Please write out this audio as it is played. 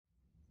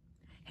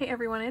Hey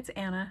everyone, it's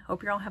Anna.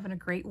 Hope you're all having a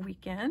great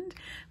weekend.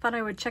 Thought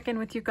I would check in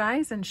with you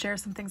guys and share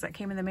some things that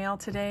came in the mail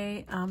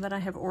today that I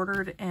have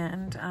ordered,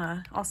 and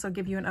also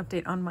give you an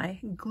update on my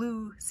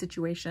glue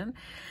situation.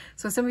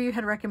 So some of you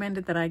had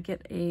recommended that I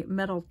get a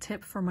metal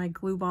tip for my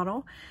glue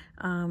bottle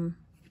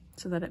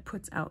so that it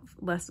puts out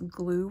less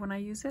glue when I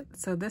use it.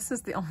 So this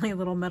is the only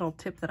little metal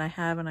tip that I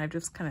have, and I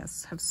just kind of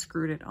have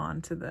screwed it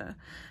onto the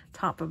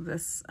top of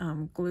this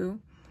glue.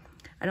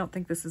 I don't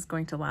think this is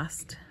going to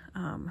last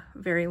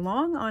very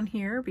long on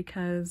here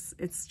because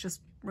it's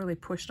just really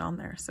pushed on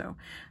there. So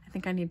I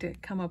think I need to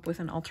come up with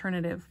an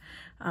alternative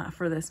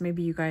for this.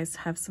 Maybe you guys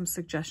have some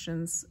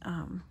suggestions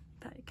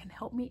that can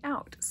help me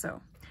out.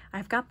 So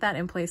I've got that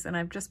in place, and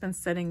I've just been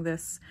setting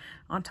this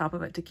on top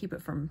of it to keep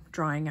it from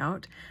drying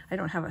out. I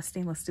don't have a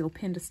stainless steel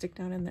pin to stick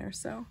down in there,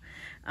 so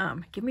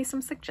give me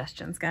some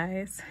suggestions,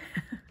 guys.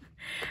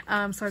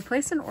 So I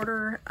placed an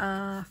order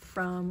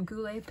from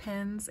Goulet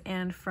Pens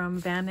and from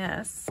Van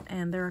Ness,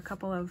 and there are a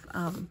couple of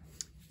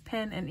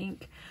pen and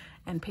ink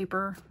and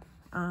paper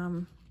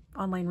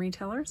online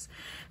retailers,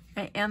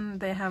 and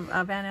they have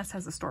Van Ness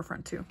has a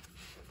storefront too.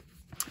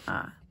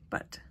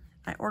 But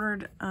I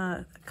ordered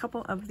a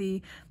couple of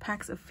the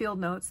packs of field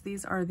notes.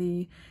 These are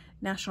the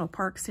National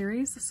Park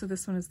series. So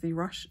this one is the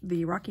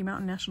Rocky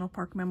Mountain National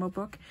Park memo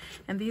book,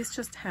 and these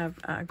just have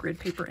grid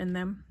paper in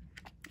them.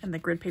 And the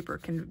grid paper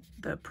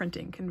the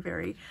printing can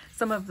vary.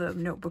 Some of the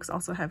notebooks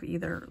also have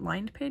either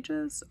lined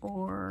pages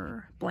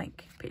or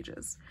blank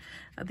pages.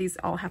 These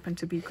all happen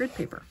to be grid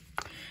paper.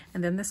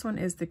 And then this one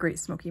is the Great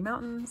Smoky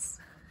Mountains.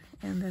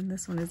 And then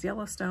this one is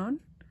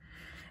Yellowstone.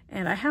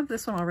 And I have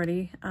this one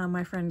already.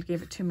 My friend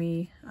gave it to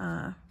me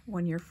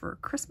one year for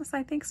Christmas,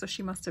 I think. So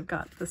she must have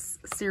got this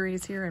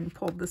series here and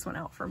pulled this one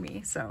out for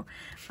me. So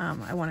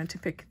I wanted to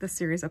pick this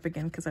series up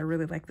again because I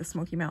really like the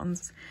Smoky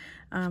Mountains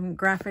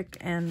graphic,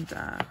 and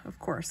of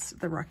course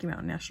the Rocky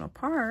Mountain National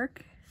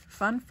Park.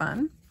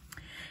 Fun.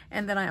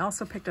 And then I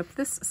also picked up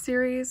this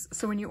series.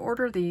 So when you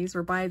order these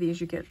or buy these,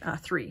 you get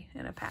 3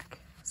 in a pack.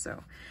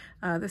 So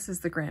this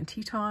is the Grand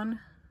Teton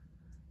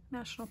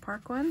National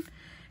Park one,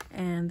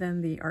 and then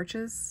the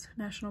Arches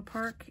National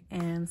Park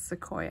and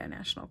Sequoia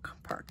National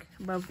Park.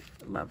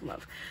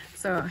 Love.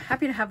 So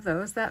happy to have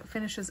those. That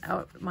finishes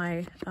out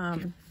my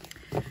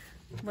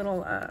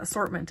little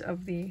assortment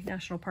of the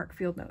National Park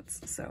field notes.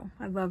 So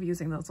I love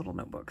using those little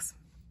notebooks.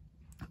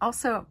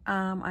 Also,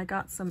 I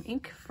got some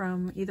ink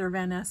from either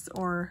Van Ness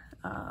or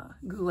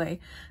Goulet.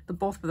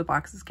 Both of the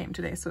boxes came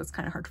today, so it's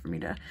kind of hard for me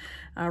to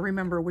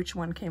remember which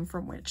one came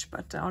from which,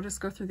 but I'll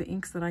just go through the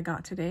inks that I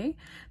got today.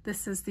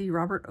 This is the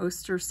Robert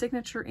Oster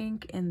signature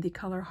ink in the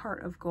color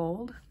Heart of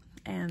Gold,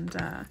 and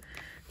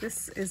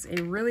this is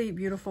a really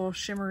beautiful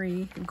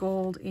shimmery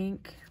gold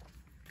ink.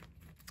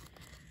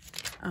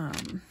 I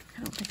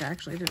don't think I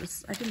actually did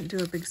this. I didn't do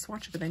a big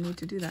swatch of it. I need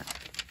to do that.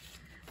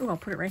 Oh, I'll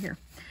put it right here.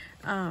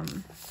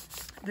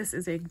 This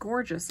is a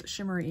gorgeous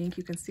shimmery ink.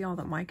 You can see all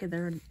the mica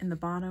there in the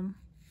bottom,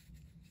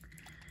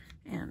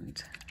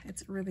 and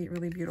it's really,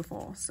 really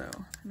beautiful. So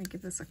let me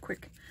give this a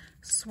quick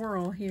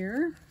swirl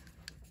here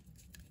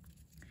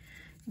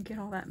and get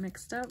all that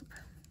mixed up.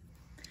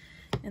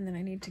 And then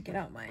I need to get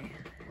out my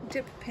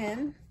dip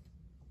pen.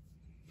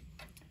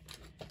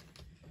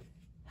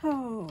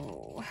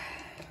 Oh,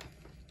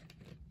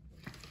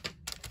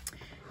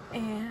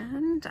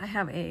 and I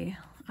have a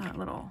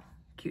little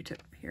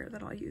Q-tip here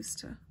that I'll use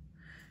to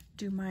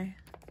do my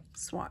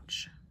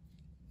swatch.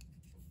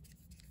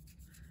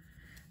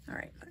 All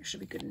right, that should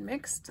be good and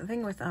mixed. The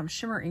thing with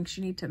shimmer inks,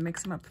 you need to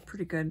mix them up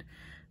pretty good.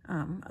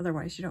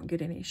 Otherwise you don't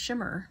get any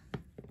shimmer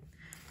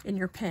in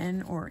your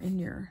pen or in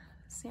your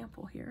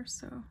sample here.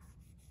 So,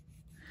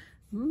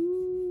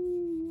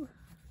 ooh,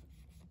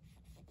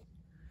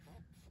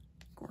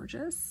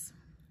 gorgeous.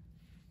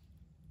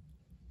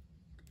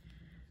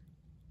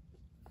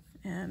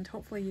 And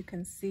hopefully you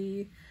can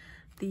see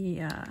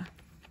the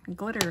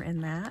glitter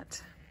in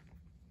that.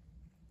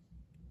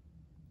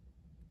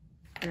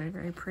 Very,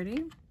 very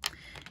pretty.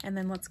 And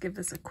then let's give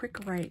this a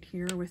quick write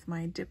here with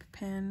my dip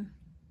pen.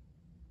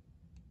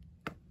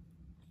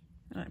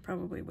 And I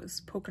probably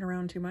was poking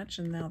around too much,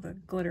 and now the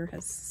glitter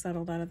has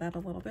settled out of that a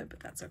little bit, but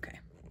that's okay.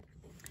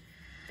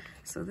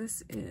 So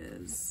this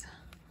is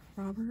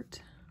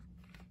Robert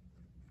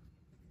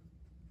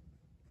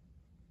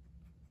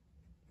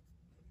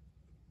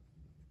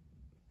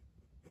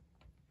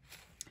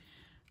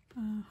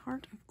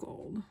Heart of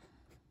Gold.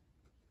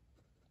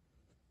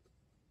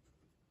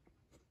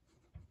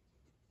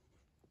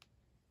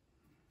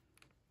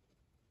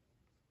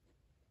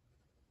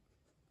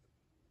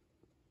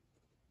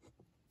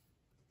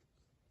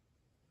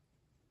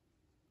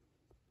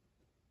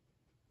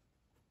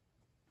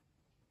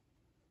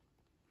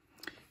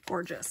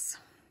 Gorgeous.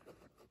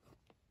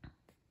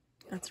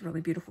 That's a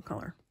really beautiful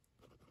color.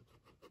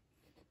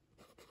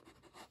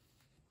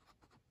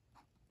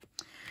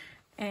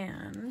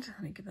 And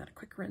let me give that a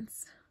quick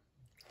rinse.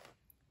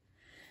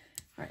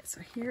 All right,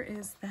 so here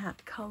is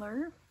that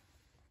color.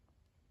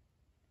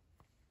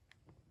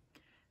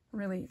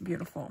 Really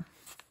beautiful.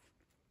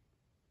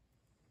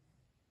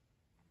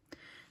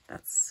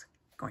 That's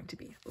going to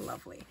be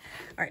lovely.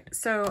 All right,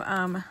 so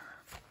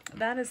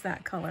that is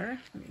that color.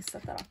 Let me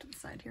set that off to the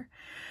side here.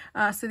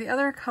 So the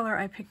other color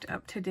I picked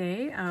up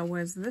today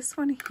was this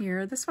one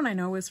here. This one I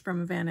know is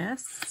from Van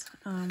Ness,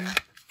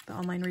 the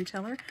online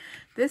retailer.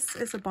 This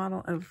is a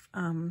bottle of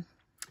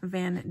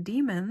Van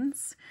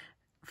Diemen's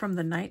from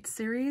the Night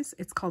series.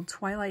 It's called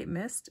Twilight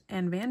Mist,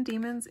 and Van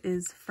Diemen's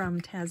is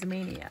from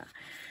Tasmania.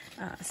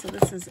 So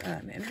this is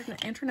an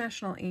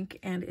international ink,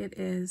 and it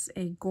is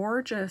a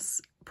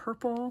gorgeous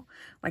purple,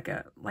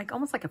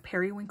 almost like a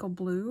periwinkle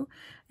blue,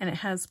 and it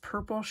has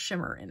purple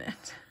shimmer in it.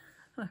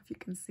 I don't know if you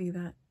can see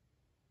that,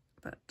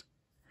 but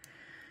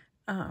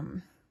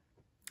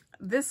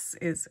this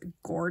is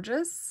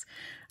gorgeous.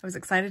 I was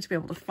excited to be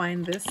able to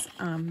find this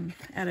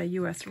at a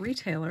US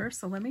retailer.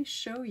 So let me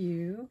show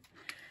you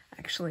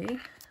actually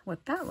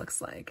what that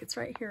looks like. It's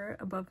right here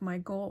above my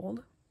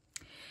gold.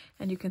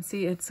 And you can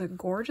see it's a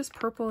gorgeous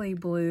purpley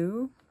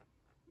blue,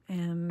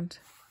 and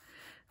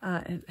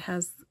it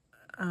has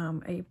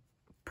a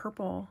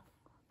purple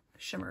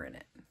shimmer in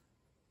it.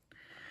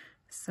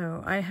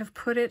 So I have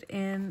put it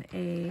in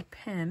a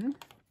pen,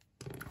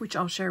 which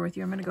I'll share with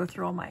you. I'm going to go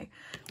through all my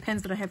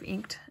pens that I have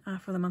inked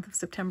for the month of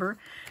September.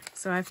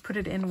 So I've put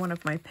it in one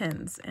of my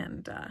pens,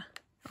 and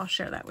I'll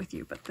share that with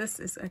you. But this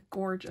is a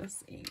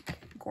gorgeous ink.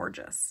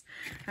 Gorgeous.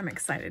 I'm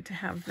excited to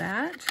have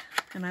that.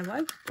 And I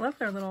love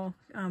their little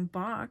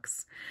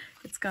box.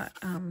 It's got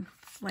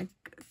like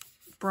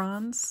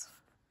bronze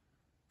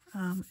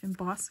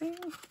embossing.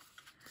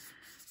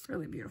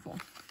 Really beautiful.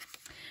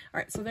 All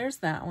right, so there's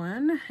that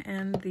one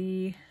and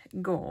the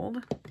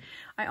gold.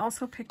 I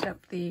also picked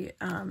up the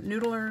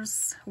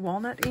Noodler's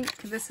Walnut ink.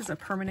 This is a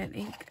permanent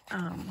ink,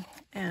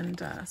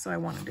 so I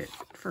wanted it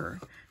for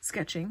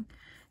sketching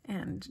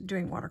and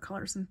doing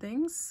watercolors and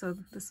things. So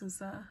this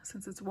is,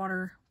 since it's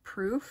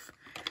waterproof,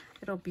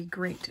 it'll be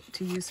great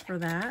to use for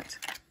that.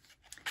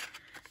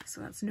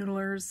 So that's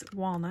Noodler's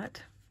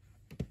Walnut.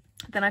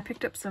 Then I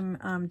picked up some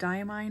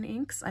Diamine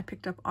inks. I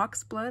picked up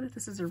Oxblood.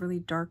 This is a really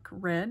dark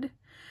red.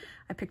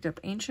 I picked up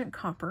Ancient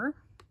Copper.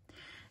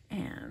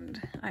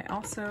 And I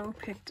also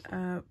picked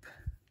up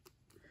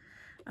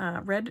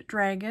Red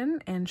Dragon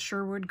and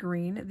Sherwood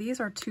Green. These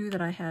are two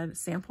that I had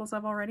samples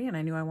of already, and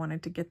I knew I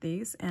wanted to get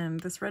these. And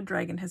this Red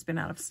Dragon has been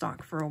out of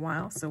stock for a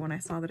while, so when I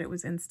saw that it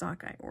was in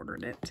stock, I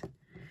ordered it.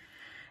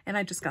 And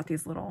I just got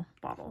these little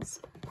bottles.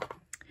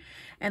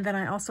 And then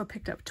I also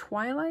picked up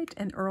Twilight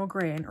and Earl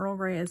Grey. And Earl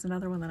Grey is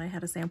another one that I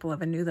had a sample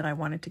of and knew that I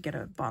wanted to get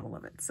a bottle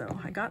of it. So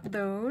I got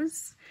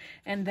those.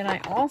 And then I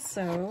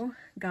also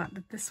got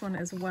this one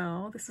as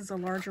well. This is a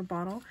larger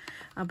bottle,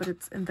 but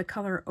it's in the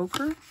color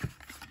ochre.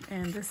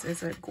 And this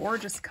is a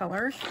gorgeous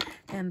color.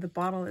 And the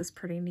bottle is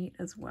pretty neat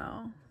as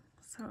well.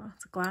 So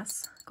it's a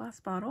glass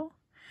bottle.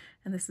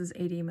 And this is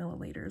 80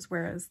 milliliters,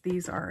 whereas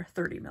these are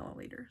 30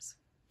 milliliters.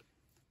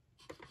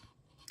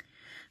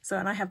 So,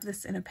 and I have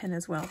this in a pen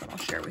as well that I'll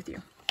share with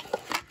you.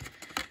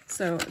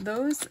 So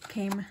those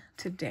came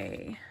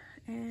today,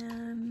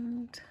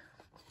 and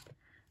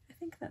I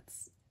think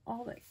that's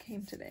all that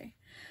came today.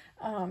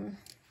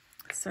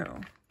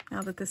 So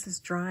now that this is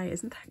dry,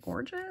 isn't that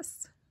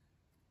gorgeous?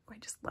 Oh, I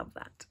just love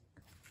that.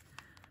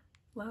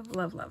 Love,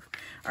 love, love.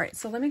 All right,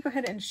 so let me go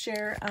ahead and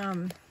share.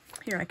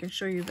 Here, I can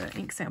show you the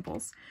ink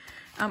samples.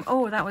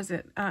 Oh, that was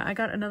it. I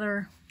got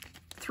another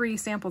 3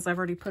 samples. I've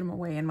already put them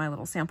away in my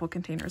little sample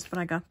containers, but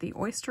I got the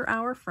Oyster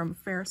Hour from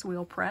Ferris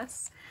Wheel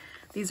Press.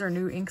 These are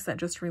new inks that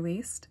just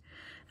released,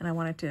 and I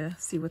wanted to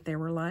see what they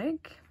were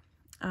like.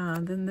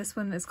 Then this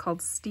one is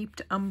called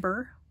Steeped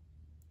Umber,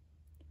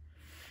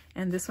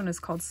 and this one is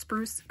called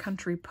Spruce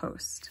Country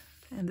Post.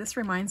 And this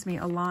reminds me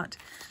a lot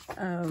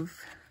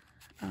of,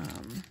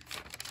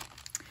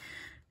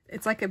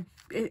 it's like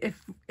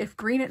if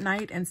Green at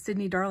Night and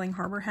Sydney Darling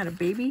Harbor had a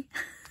baby,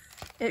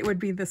 it would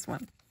be this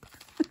one.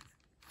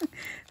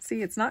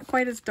 See, it's not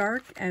quite as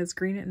dark as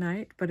Green at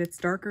Night, but it's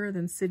darker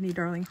than Sydney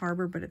Darling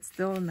Harbor, but it's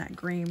still in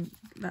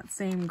that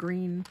same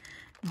green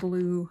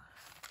blue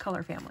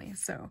color family.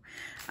 So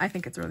I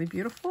think it's really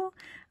beautiful,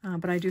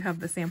 but I do have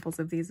the samples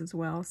of these as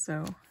well.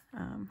 So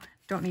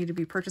don't need to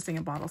be purchasing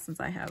a bottle since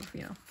I have,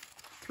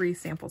 3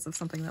 samples of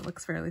something that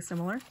looks fairly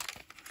similar.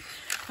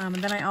 And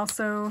then I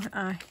also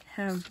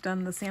have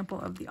done the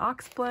sample of the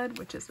Oxblood,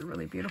 which is a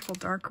really beautiful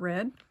dark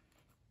red.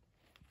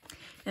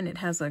 And it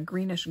has a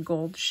greenish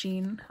gold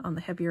sheen on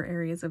the heavier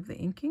areas of the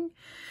inking.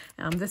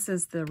 This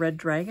is the Red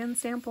Dragon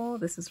sample.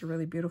 This is a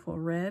really beautiful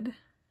red.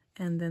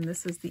 And then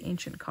this is the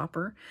Ancient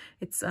Copper.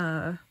 It's,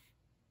 I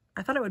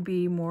thought it would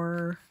be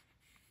more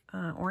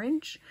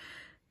orange,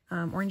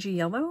 orangey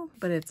yellow,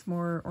 but it's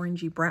more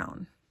orangey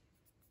brown.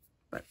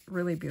 But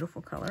really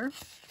beautiful color.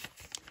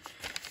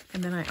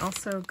 And then I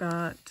also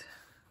got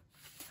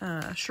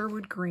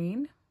Sherwood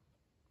Green.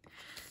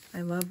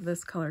 I love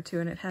this color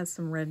too, and it has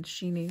some red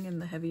sheening in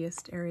the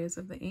heaviest areas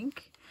of the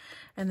ink.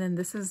 And then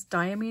this is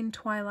Diamine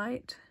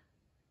Twilight,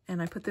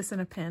 and I put this in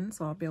a pen,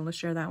 so I'll be able to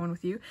share that one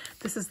with you.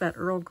 This is that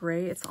Earl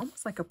Grey. It's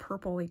almost like a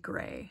purpley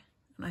gray,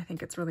 and I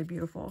think it's really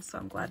beautiful, so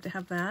I'm glad to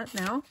have that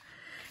now.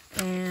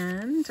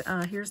 And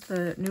here's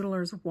the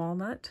Noodler's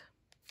Walnut.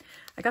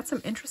 I got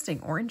some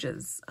interesting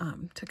oranges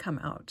to come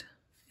out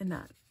in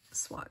that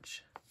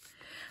swatch.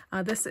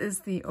 This is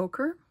the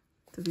ochre.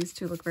 So these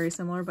two look very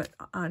similar, but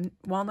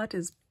walnut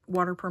is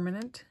water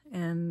permanent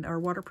and or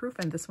waterproof,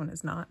 and this one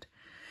is not.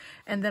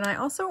 And then I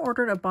also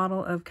ordered a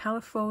bottle of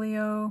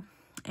Califolio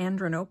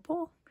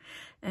Andronopal,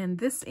 and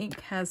this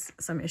ink has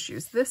some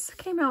issues. This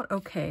came out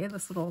okay,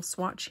 this little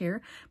swatch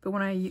here, but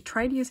when I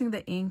tried using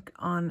the ink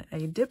on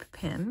a dip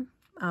pen,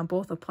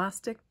 both a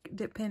plastic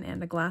dip pen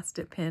and a glass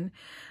dip pen,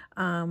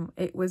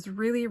 it was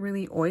really,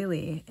 really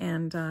oily,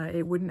 and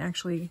it wouldn't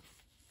actually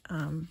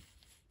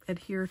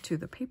adhere to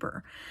the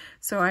paper.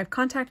 So I've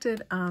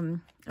contacted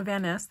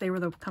Van Ness. They were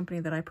the company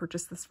that I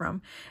purchased this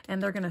from,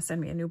 and they're going to send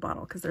me a new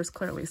bottle because there's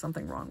clearly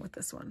something wrong with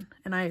this one.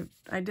 And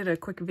I did a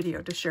quick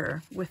video to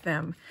share with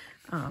them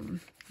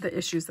the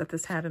issues that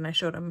this had, and I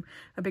showed them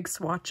a big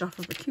swatch off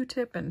of a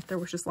Q-tip, and there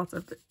was just lots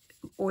of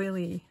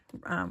oily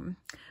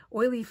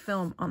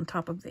film on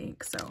top of the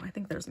ink. So I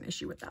think there's an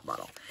issue with that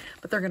bottle,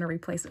 but they're going to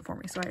replace it for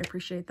me, so I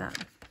appreciate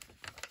that.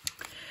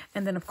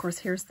 And then, of course,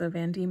 here's the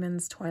Van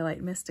Diemen's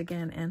Twilight Mist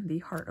again and the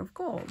Heart of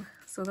Gold.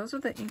 So those are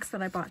the inks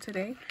that I bought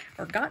today,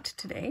 or got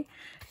today.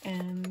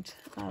 And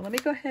let me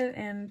go ahead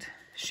and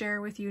share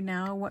with you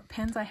now what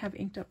pens I have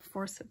inked up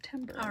for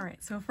September. All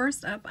right, so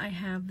first up, I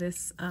have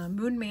this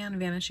Moon Man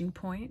Vanishing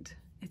Point.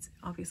 It's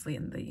obviously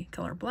in the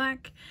color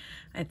black.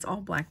 It's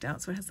all blacked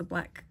out, so it has the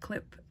black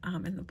clip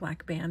and the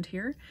black band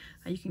here.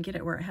 You can get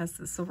it where it has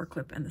the silver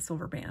clip and the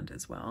silver band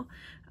as well.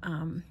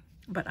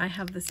 But I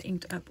have this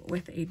inked up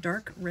with a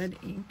dark red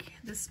ink.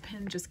 This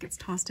pen just gets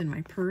tossed in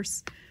my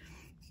purse.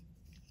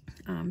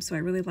 So I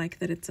really like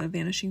that it's a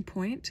vanishing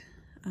point.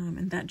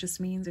 And that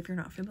just means, if you're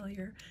not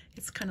familiar,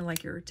 it's kind of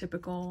like your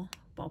typical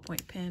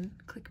ballpoint pen,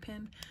 click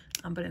pen.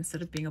 But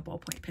instead of being a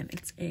ballpoint pen,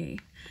 it's a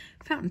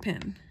fountain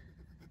pen.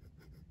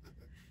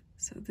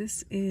 So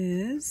this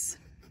is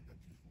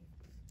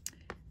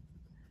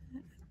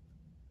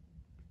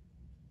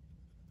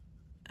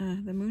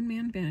the Moon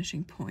Man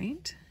Vanishing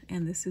Point.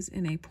 And this is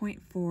in a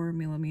 0.4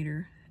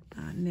 millimeter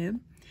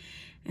nib.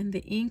 And the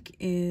ink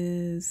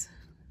is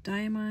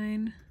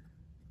Diamine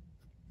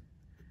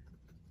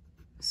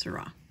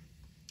Syrah.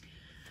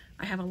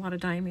 I have a lot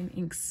of diamine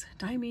inks.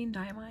 Diamine?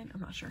 I'm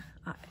not sure.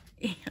 I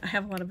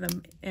have a lot of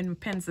them in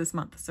pens this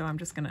month, so I'm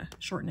just going to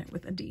shorten it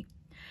with a D.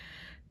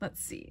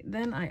 Let's see.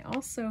 Then I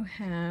also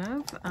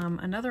have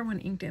another one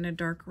inked in a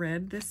dark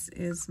red. This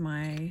is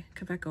my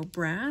Kaweco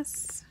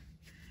Brass.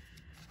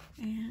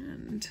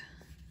 And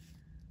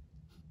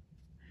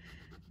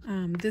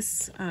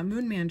this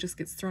Moon Man just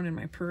gets thrown in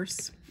my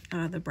purse.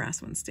 The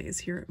brass one stays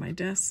here at my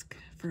desk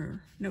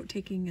for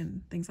note-taking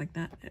and things like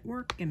that at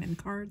work and in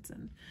cards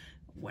and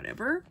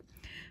whatever.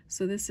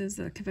 So this is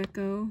a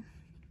Kaweco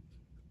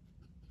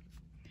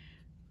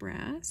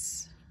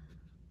Brass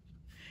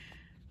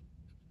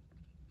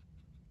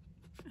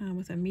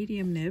with a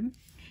medium nib.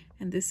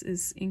 And this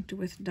is inked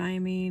with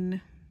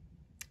Diamine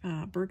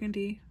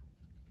Burgundy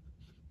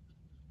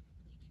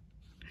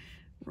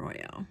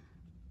Royale.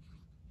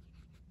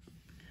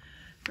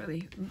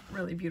 Really,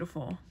 really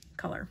beautiful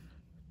color.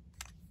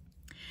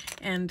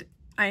 And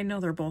I know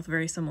they're both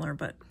very similar,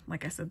 but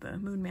like I said, the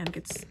Moon Man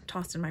gets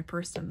tossed in my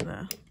purse and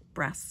the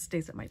brass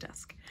stays at my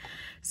desk.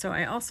 So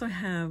I also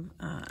have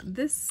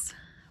this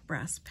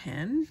brass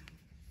pen,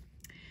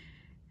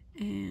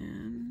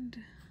 and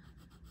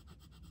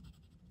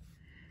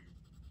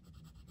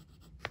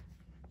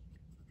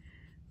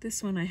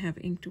this one I have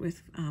inked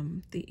with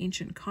the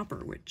Ancient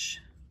Copper, which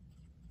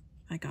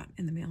I got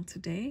in the mail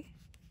today.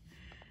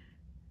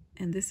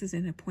 And this is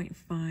in a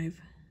 0.5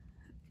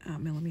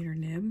 millimeter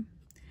nib.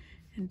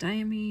 And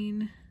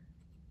Diamine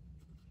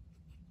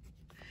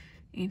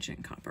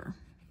Ancient Copper.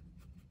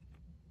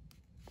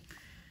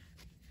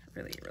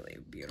 Really, really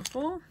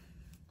beautiful.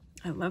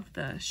 I love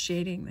the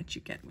shading that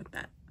you get with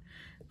that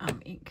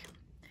ink.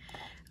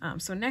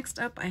 So next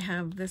up, I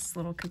have this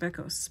little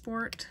Kaweco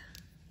Sport.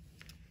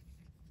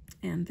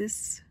 And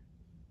this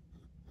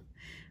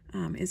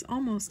is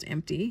almost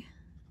empty,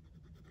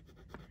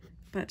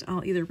 but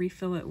I'll either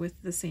refill it with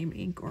the same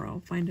ink or I'll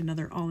find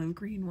another olive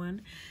green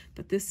one.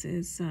 But this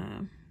is,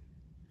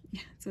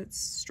 yeah, so it's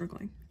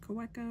struggling.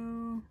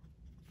 Kaweco.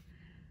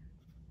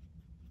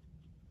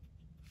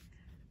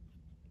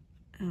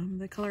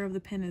 The color of the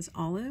pen is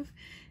olive,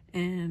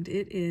 and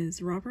it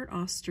is Robert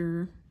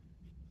Oster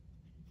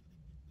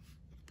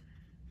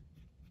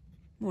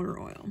motor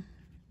oil.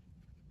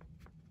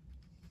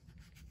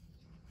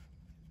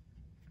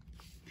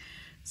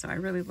 So I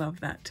really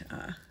love that.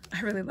 I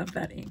really love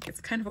that ink.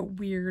 It's kind of a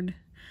weird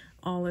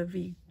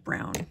olivey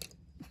brown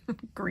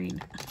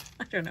green.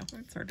 I don't know.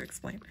 It's hard to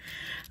explain.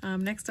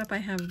 Next up, I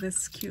have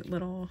this cute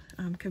little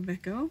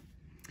Kaweco.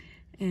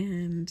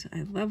 And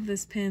I love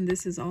this pen.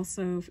 This is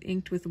also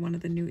inked with one of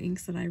the new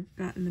inks that I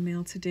got in the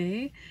mail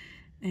today.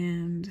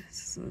 And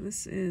so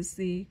this is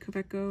the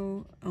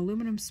Kaweco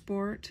Aluminum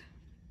Sport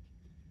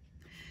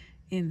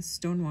in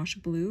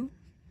Stonewash Blue.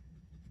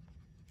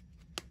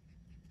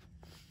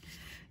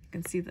 You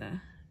can see the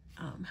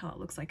how it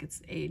looks like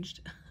it's aged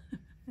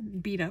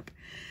and beat up.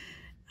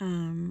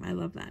 I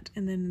love that.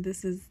 And then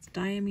this is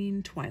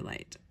Diamine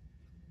Twilight.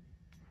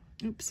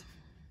 Oops.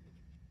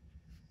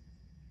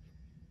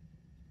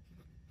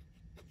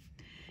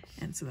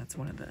 And so that's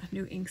one of the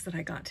new inks that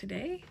I got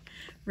today.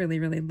 Really,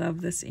 really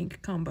love this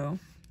ink combo.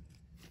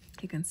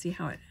 You can see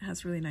how it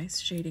has really nice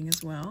shading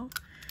as well.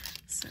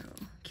 So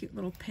cute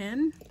little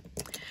pen.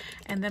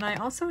 And then I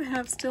also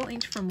have still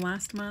inked from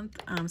last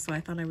month, so I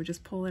thought I would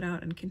just pull it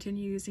out and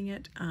continue using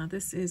it.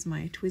 This is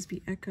my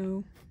TWSBI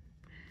Echo.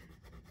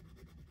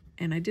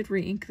 And I did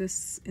re-ink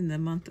this in the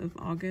month of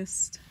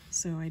August,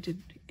 so I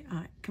did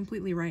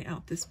completely write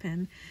out this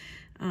pen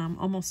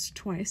almost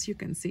twice, you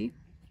can see.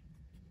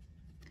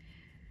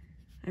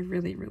 I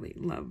really, really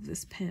love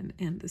this pen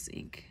and this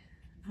ink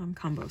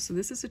combo. So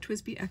this is a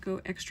TWSBI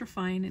Echo Extra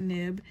Fine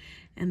nib,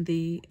 and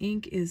the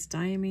ink is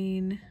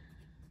Diamine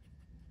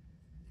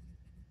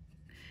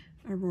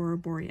Aurora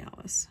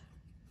Borealis.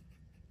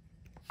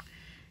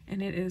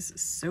 And it is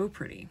so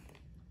pretty.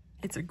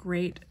 It's a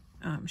great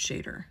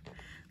shader.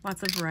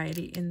 Lots of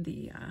variety in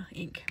the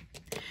ink.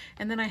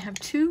 And then I have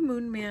two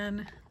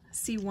Moonman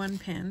C1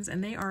 pens,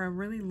 and they are a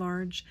really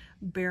large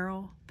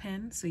barrel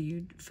pen, so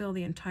you fill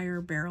the entire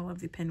barrel of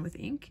the pen with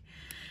ink.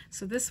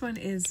 So this one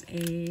is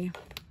a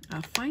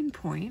fine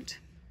point,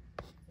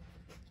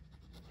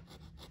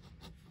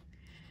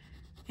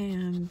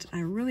 and I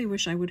really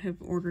wish I would have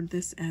ordered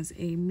this as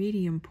a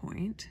medium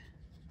point.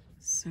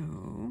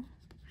 So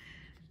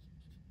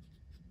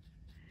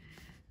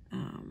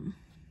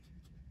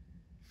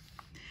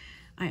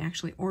I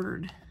actually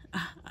ordered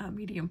a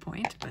medium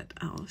point, but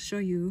I'll show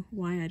you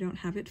why I don't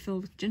have it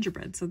filled with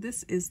gingerbread. So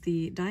this is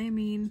the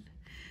Diamine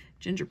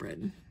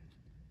Gingerbread.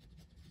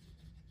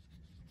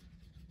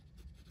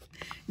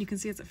 You can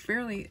see it's a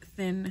fairly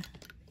thin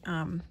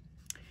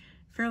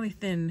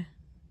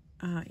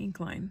ink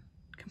line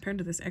compared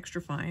to this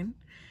extra fine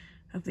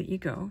of the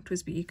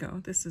TWSBI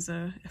Eco. This is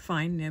a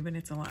fine nib, and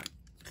it's a lot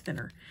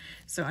thinner.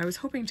 So I was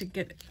hoping to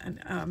get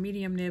a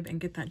medium nib and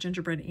get that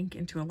gingerbread ink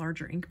into a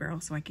larger ink barrel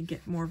so I could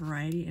get more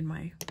variety in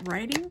my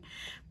writing,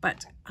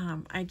 but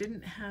I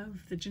didn't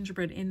have the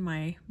gingerbread in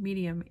my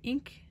medium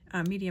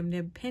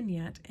nib pen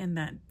yet, and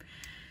that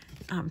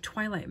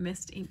Twilight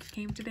Mist ink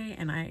came today,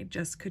 and I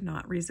just could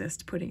not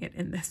resist putting it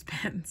in this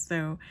pen.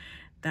 So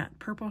that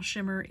purple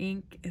shimmer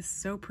ink is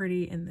so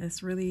pretty in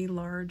this really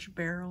large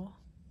barrel,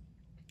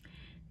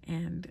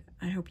 and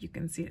I hope you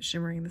can see it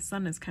shimmering. The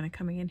sun is kind of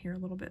coming in here a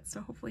little bit, so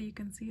hopefully you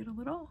can see it a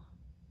little.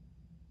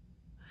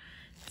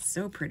 It's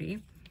so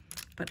pretty.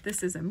 But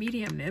this is a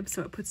medium nib,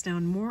 so it puts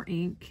down more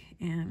ink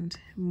and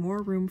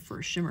more room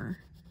for shimmer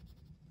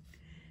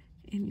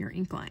in your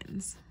ink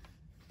lines.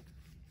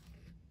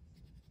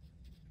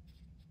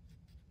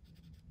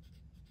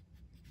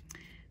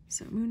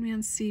 So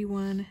Moonman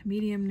C1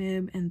 medium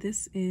nib, and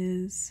this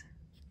is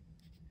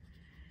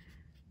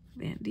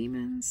Van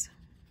Diemen's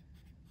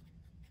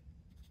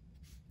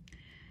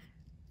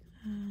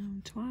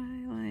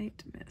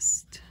Twilight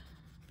Mist.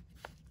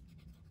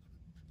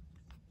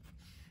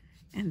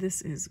 And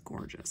this is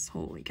gorgeous.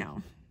 Holy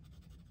cow.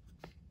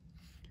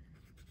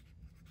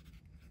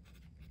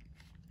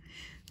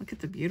 Look at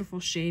the beautiful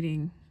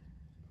shading.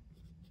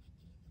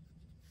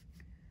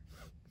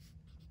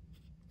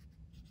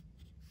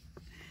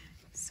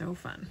 So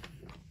fun.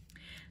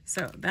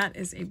 So that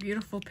is a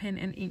beautiful pen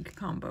and ink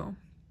combo.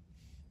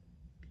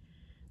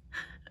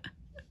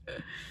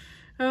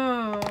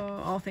 Oh,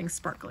 all things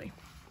sparkly.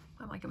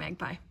 I'm like a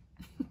magpie.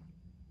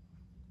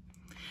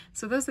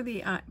 So those are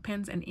the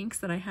pens and inks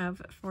that I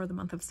have for the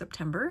month of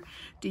September.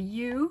 Do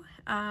you,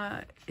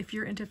 if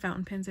you're into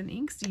fountain pens and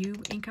inks, do you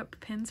ink up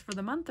pens for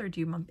the month, or do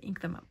you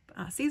ink them up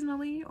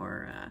seasonally,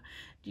 or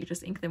do you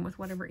just ink them with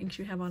whatever inks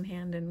you have on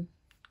hand and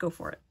go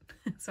for it?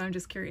 So I'm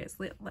just curious.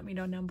 Let me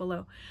know down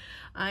below.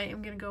 I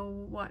am going to go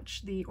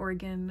watch the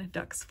Oregon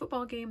Ducks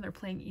football game. They're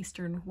playing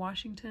Eastern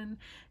Washington,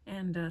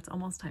 and it's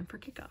almost time for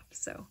kickoff.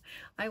 So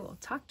I will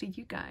talk to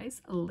you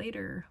guys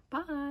later.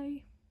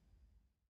 Bye.